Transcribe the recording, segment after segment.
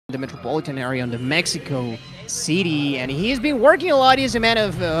the metropolitan area in the Mexico City, and he's been working a lot. He's a man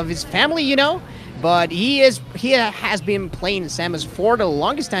of his family, you know. But he has been playing Samus for the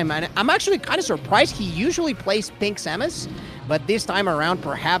longest time, and I'm actually kind of surprised. He usually plays Pink Samus, but this time around,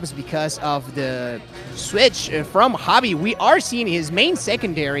 perhaps because of the switch from Javi, we are seeing his main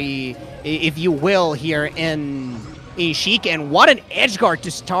secondary, if you will, here in Sheik, and what an edge guard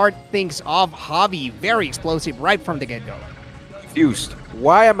to start things off. Javi, very explosive right from the get-go. Confused.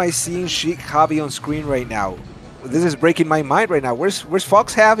 Why am I seeing Sheik Javi on screen right now? This is breaking my mind right now. Where's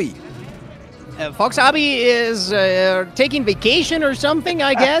Fox Javi? Fox Javi is taking vacation or something,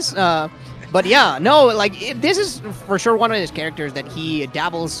 I guess. But yeah, no, like this is for sure one of his characters that he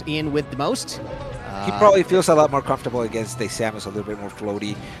dabbles in with the most. He probably feels a lot more comfortable against the Samus, a little bit more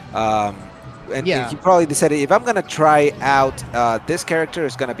floaty. And he probably decided, if I'm going to try out this character,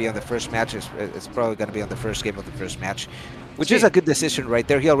 it's going to be on the first match. It's probably going to be on the first game of the first match, which is a good decision right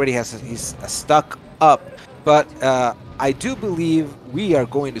there. He already has, he's stuck up. But I do believe we are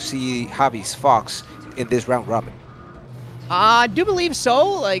going to see Javi's Fox in this round robin. I do believe so,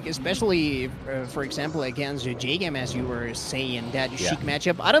 like especially, for example, against J-Game, as you were saying, that Sheik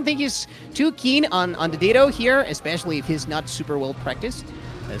matchup. I don't think he's too keen on the Ditto here, especially if he's not super well practiced.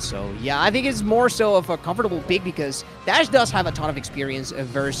 So, yeah, I think it's more so of a comfortable pick because Dash does have a ton of experience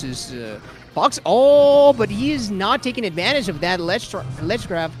versus Fox. Oh, but he is not taking advantage of that ledge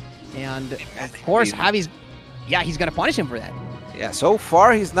grab. And, of course, Javi's... Yeah, he's going to punish him for that. Yeah, so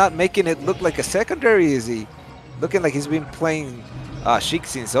far he's not making it look like a secondary, is he? Looking like he's been playing Sheik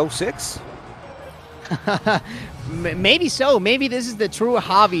since 06. Maybe so. Maybe this is the true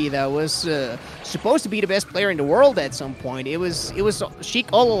Javi that was supposed to be the best player in the world at some point. It was Sheik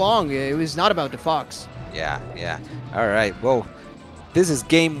all along. It was not about the Fox. Yeah. All right. Well, this is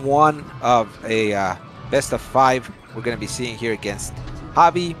game one of a best of 5 we're going to be seeing here against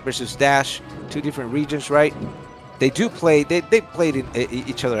Javi versus Dash. 2 different regions, right? They do play. They played in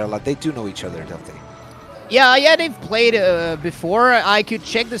each other a lot. They do know each other, don't they? Yeah, they've played before. I could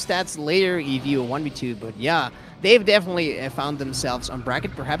check the stats later if you want me to, but yeah, they've definitely found themselves on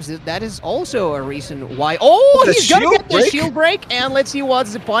bracket. Perhaps that is also a reason why. Oh, he's gonna get the shield break, and let's see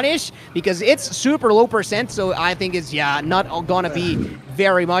what's the punish, because it's super low percent, so I think it's, not gonna be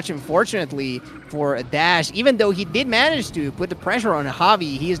very much, unfortunately, for Dash. Even though he did manage to put the pressure on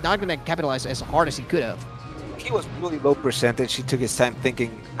Javi, he is not gonna capitalize as hard as he could have. He was really low percentage. He took his time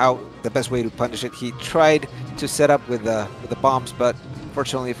thinking how the best way to punish it. He tried to set up with the bombs, but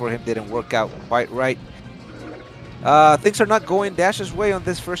fortunately for him, didn't work out quite right. Things are not going Dash's way on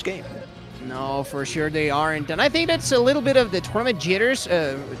this first game. No, for sure they aren't, and I think that's a little bit of the tournament jitters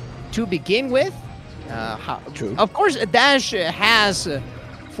to begin with. True. Of course, Dash has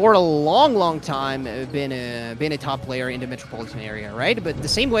for a long time been a top player in the metropolitan area, right? But the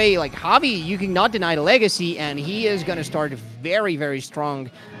same way, like Javi, you cannot deny the legacy, and he is going to start very, very strong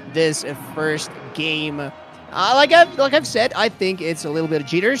this first game. Like I've said, I think it's a little bit of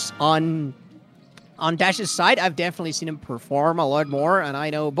jitters on Dash's side. I've definitely seen him perform a lot more, and I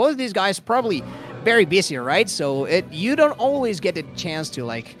know both of these guys probably very busy, right? So you don't always get a chance to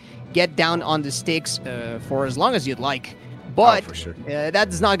like get down on the sticks for as long as you'd like. But for sure.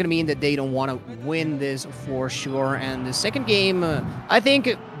 That's not going to mean that they don't want to win this for sure. And the second game, I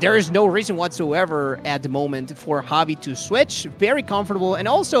think there is no reason whatsoever at the moment for Javi to switch. Very comfortable. And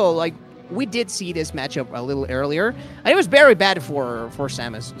also, like, we did see this matchup a little earlier. And it was very bad for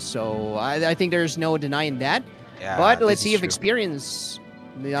Samus. So I think there's no denying that. Yeah, but let's see if experience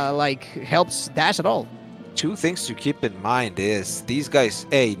helps Dash at all. 2 things to keep in mind is these guys,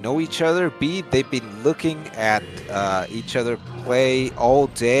 A, know each other, B, they've been looking at each other play all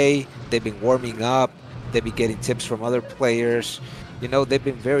day. They've been warming up. They've been getting tips from other players. You know, they've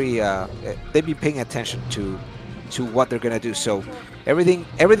been they've been paying attention to what they're gonna do. So every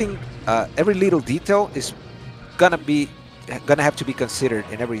little detail is gonna have to be considered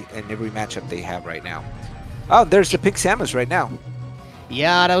in every matchup they have right now. Oh, there's the Pink Samus right now.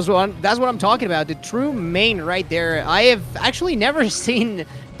 Yeah, that's what I'm talking about. The true main right there. I have actually never seen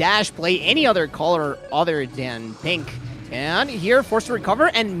Dash play any other color other than pink. And here, forced to recover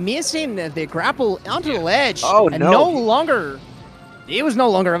and missing the grapple onto the ledge. Oh, and no. It was no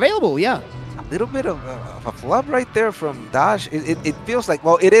longer available, yeah. A little bit of a flub right there from Dash. It feels like,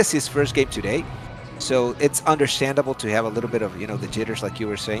 well, it is his first game today. So it's understandable to have a little bit of, the jitters like you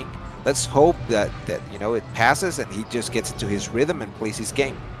were saying. Let's hope that it passes and he just gets into his rhythm and plays his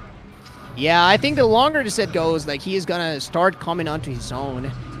game. Yeah, I think the longer the set goes, like he is going to start coming onto his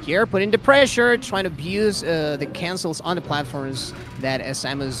own. Here, putting the pressure, trying to abuse the cancels on the platforms that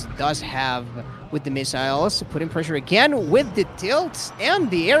Samus does have with the missiles, putting pressure again with the tilts and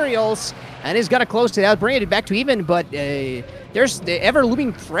the aerials, and he's gonna close it out, bring it back to even, but there's the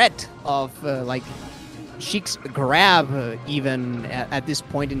ever-looming threat of like Sheik's grab even at this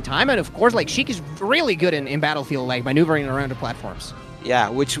point in time, and of course like Sheik is really good in Battlefield, like maneuvering around the platforms. Yeah,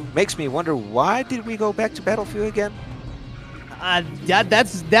 which makes me wonder, why did we go back to Battlefield again?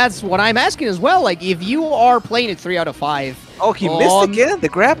 That's what I'm asking as well. Like, if you are playing it 3 out of 5. Oh, he missed again, the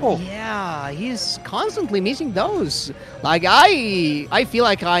grapple. Yeah, he's constantly missing those. Like, I feel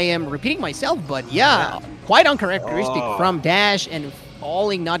like I am repeating myself, but yeah, quite uncharacteristic from Dash and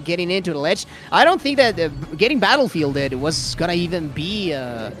falling, not getting into the ledge. I don't think that getting Battlefielded was gonna even be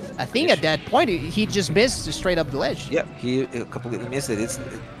a thing at that point. He just missed straight up the ledge. Yep, he completely missed it.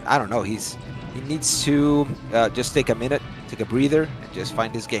 I don't know. He needs to just take a minute, take a breather, and just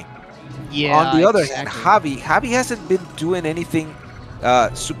find his game. Yeah. On the other hand, Javi hasn't been doing anything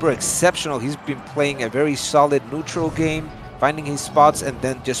super exceptional. He's been playing a very solid neutral game, finding his spots, and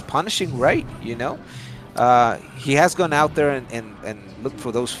then just punishing right, you know? He has gone out there and looked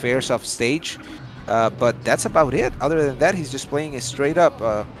for those fares off stage, but that's about it. Other than that, he's just playing a straight up,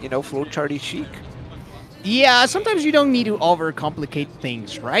 flowcharty Sheik. Yeah, sometimes you don't need to overcomplicate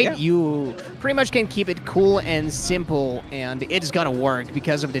things, right? Yeah. You pretty much can keep it cool and simple, and it's gonna work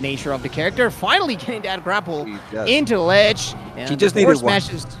because of the nature of the character. Finally getting that grapple into the ledge. And he just needed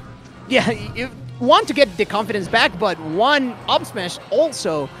smashes. Yeah, you want to get the confidence back, but one up smash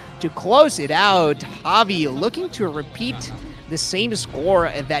also to close it out. Javi looking to repeat the same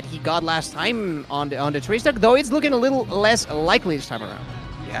score that he got last time on the trace duck, though it's looking a little less likely this time around.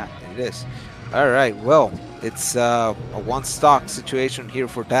 Yeah, it is. All right, well, it's a one-stock situation here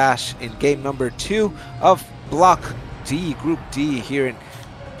for Dash in game number 2 of Block D, Group D, here in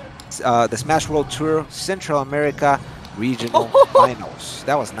the Smash World Tour Central America Regional Finals.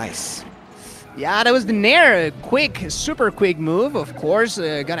 That was nice. Yeah, that was the Nair, super quick move, of course,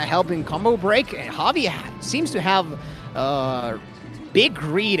 gonna help in combo break. Javi seems to have big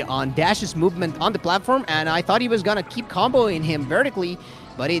read on Dash's movement on the platform, and I thought he was gonna keep comboing him vertically,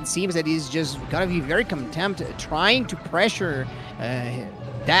 but it seems that he's just gonna be very content trying to pressure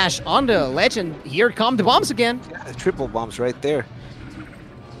Dash on the ledge, and here come the bombs again. Yeah, the triple bombs right there.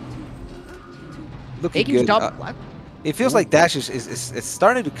 Looking Taking good. It feels like Dash is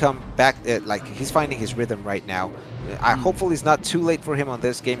starting to come back, like he's finding his rhythm right now. Hopefully it's not too late for him on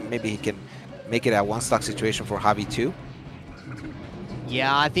this game. Maybe he can make it a one-stock situation for Javi too.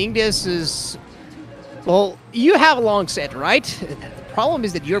 Yeah, I think this is... Well, you have a long set, right? The problem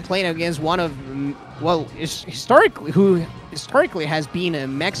is that you're playing against one of, well, historically has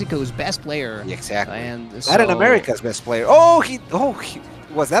been Mexico's best player. Exactly. And Latin America's best player. Oh,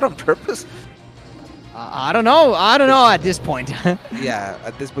 was that on purpose? I don't know at this point. Yeah,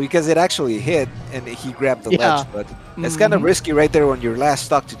 at this, because it actually hit and he grabbed the ledge, but it's kind of risky right there on your last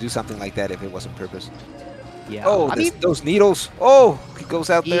stock to do something like that if it was on purpose. Yeah. Oh, those needles. Oh, he goes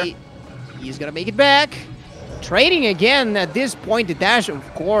out there. He's gonna make it back. Trading again at this point. The Dash,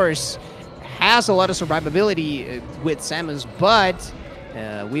 of course, has a lot of survivability with Samus, but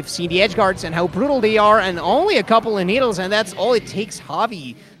we've seen the edge guards and how brutal they are, and only a couple of needles, and that's all it takes.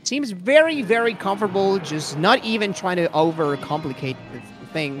 Javi seems very, very comfortable, just not even trying to overcomplicate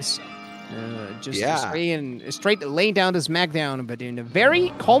things. Straight laying down the smackdown, but in a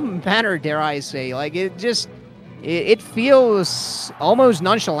very calm manner, dare I say. Like, it feels almost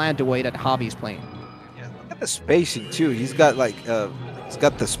nonchalant the way that Javi's playing. Yeah, look at the spacing too. He's got like he's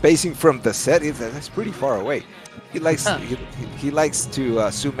got the spacing from the set. That's pretty far away. He likes he likes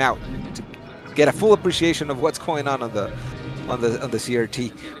to zoom out to get a full appreciation of what's going on the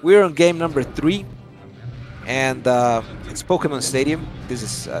CRT. We're on game number 3, and it's Pokemon Stadium. This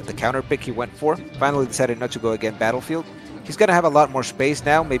is the counter pick he went for. Finally decided not to go again Battlefield. He's gonna have a lot more space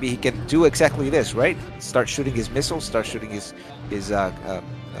now. Maybe he can do exactly this, right? Start shooting his missiles, start shooting his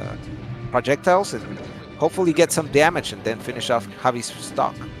projectiles, and hopefully get some damage, and then finish off Javi's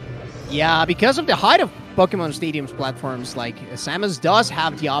stock. Yeah, because of the height of Pokemon Stadium's platforms, like Samus does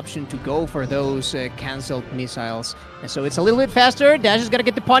have the option to go for those cancelled missiles. And so it's a little bit faster. Dash is going to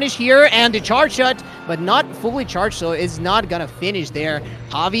get the punish here and the charge shot, but not fully charged, so it's not going to finish there.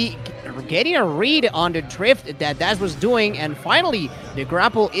 Javi getting a read on the drift that Dash was doing, and finally the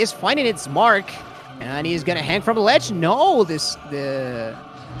grapple is finding its mark, and he's going to hang from the ledge. No, just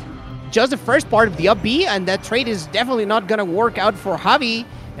the first part of the up B, and that trade is definitely not going to work out for Javi.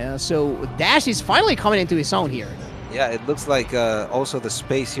 So Dash is finally coming into his own here. Yeah, it looks like also the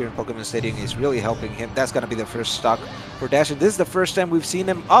space here in Pokemon Stadium is really helping him. That's going to be the first stock for Dash, and this is the first time we've seen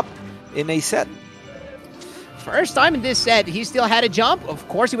him up in a set. First time in this set, he still had a jump. Of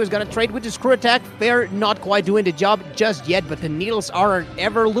course, he was going to trade with the screw attack. Fair not quite doing the job just yet, but the needles are an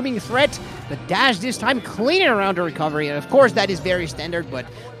ever-looming threat. But Dash this time cleaning around the recovery, and of course that is very standard, but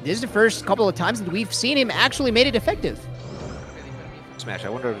this is the first couple of times that we've seen him actually made it effective. Smash, I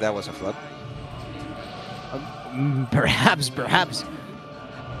wonder if that was a flood. Perhaps.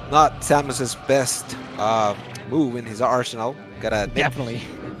 Not Samus's best move in his arsenal. Gotta admit. Definitely.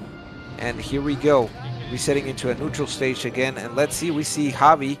 And here we go. Resetting into a neutral stage again, and let's see, we see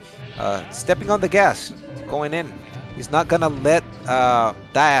Javi stepping on the gas, going in. He's not gonna let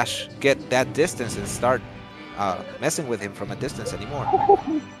Dash get that distance and start messing with him from a distance anymore.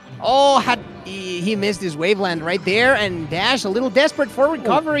 Oh, he missed his waveland right there, and Dash a little desperate for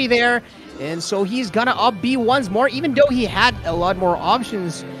recovery there, and so he's gonna up B once more. Even though he had a lot more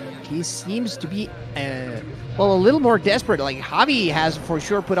options, he seems to be well, a little more desperate. Like Javi has for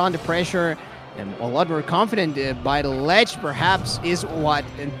sure put on the pressure. And a lot more confident by the ledge, perhaps, is what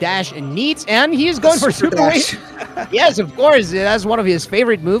Dash needs, and he is going for super dash. Yes, of course, that's one of his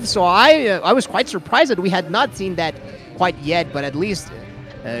favorite moves. So I was quite surprised that we had not seen that quite yet, but at least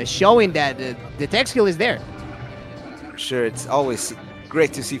showing that the tech skill is there. Sure, it's always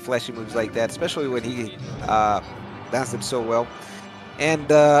great to see flashy moves like that, especially when he lands them so well.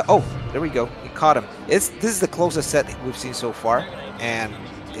 And oh, there we go, he caught him. This is the closest set we've seen so far, and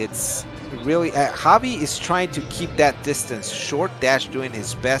it's really Javi is trying to keep that distance short. Dash doing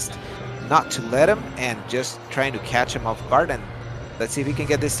his best not to let him and just trying to catch him off guard, and let's see if he can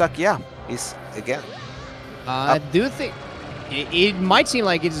get this stuck. Yeah, he's again. I do think it might seem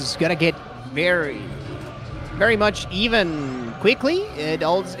like it's gonna get very much even quickly.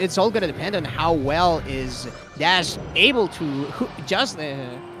 It's all gonna depend on how well is Dash able to just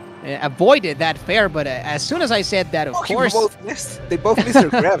avoided that fair, but as soon as I said that, of course, they both missed their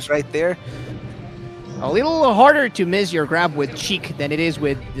grabs right there. A little harder to miss your grab with Sheik than it is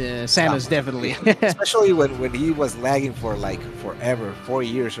with Samus, definitely. Especially when he was lagging for like forever, 4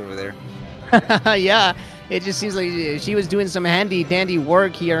 years over there. Yeah, it just seems like she was doing some handy dandy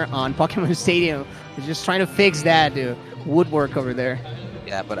work here on Pokemon Stadium, just trying to fix that woodwork over there.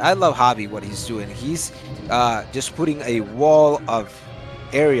 Yeah, but I love Javi, what he's doing. He's just putting a wall of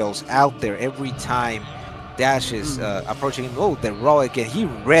aerials out there every time Dash is approaching him. Oh, the raw again. He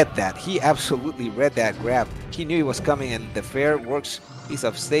read that. He absolutely read that grab. He knew he was coming, and the fair works. He's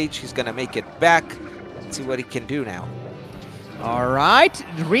off stage. He's going to make it back. Let's see what he can do now. All right.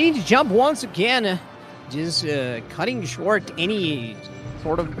 Ready to jump once again. Just cutting short any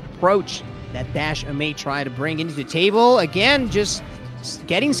sort of approach that Dash may try to bring into the table. Again, just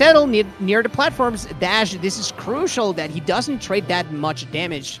getting settled near the platforms. Dash, this is crucial that he doesn't trade that much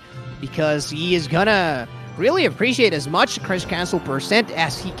damage, because he is gonna really appreciate as much crush cancel percent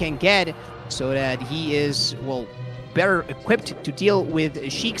as he can get, so that he is, well, better equipped to deal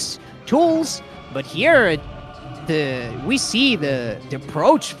with Sheik's tools. But here, we see the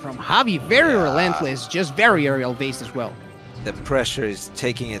approach from Javi, very relentless, just very aerial based as well. The pressure is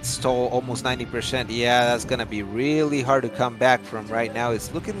taking its toll, almost 90%. Yeah, that's going to be really hard to come back from right now.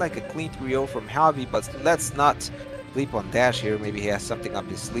 It's looking like a clean 3-0 from Javi, but let's not sleep on Dash here. Maybe he has something up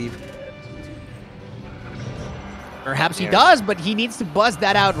his sleeve. Perhaps he does, but he needs to buzz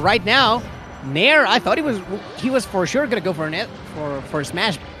that out right now. Nair, I thought he was for sure going to go for a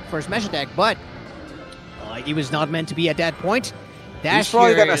smash attack, but he was not meant to be at that point. Dash, he's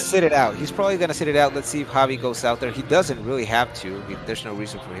probably going to sit it out. Let's see if Javi goes out there. He doesn't really have to. There's no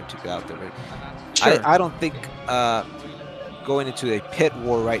reason for him to go out there. Sure. I don't think going into a pit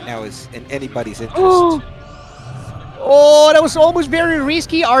war right now is in anybody's interest. Oh, that was almost very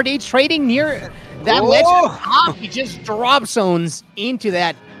risky. Are they trading near that ledge? Javi just drop zones into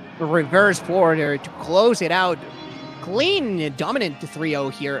that reverse forwarder to close it out. Clean, dominant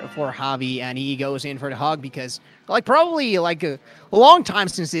 3-0 here for Javi, and he goes in for the hug because, probably a long time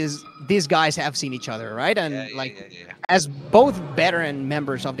since these guys have seen each other, right? And as both veteran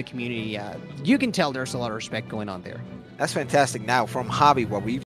members of the community, you can tell there's a lot of respect going on there. That's fantastic. Now from Javi, what we've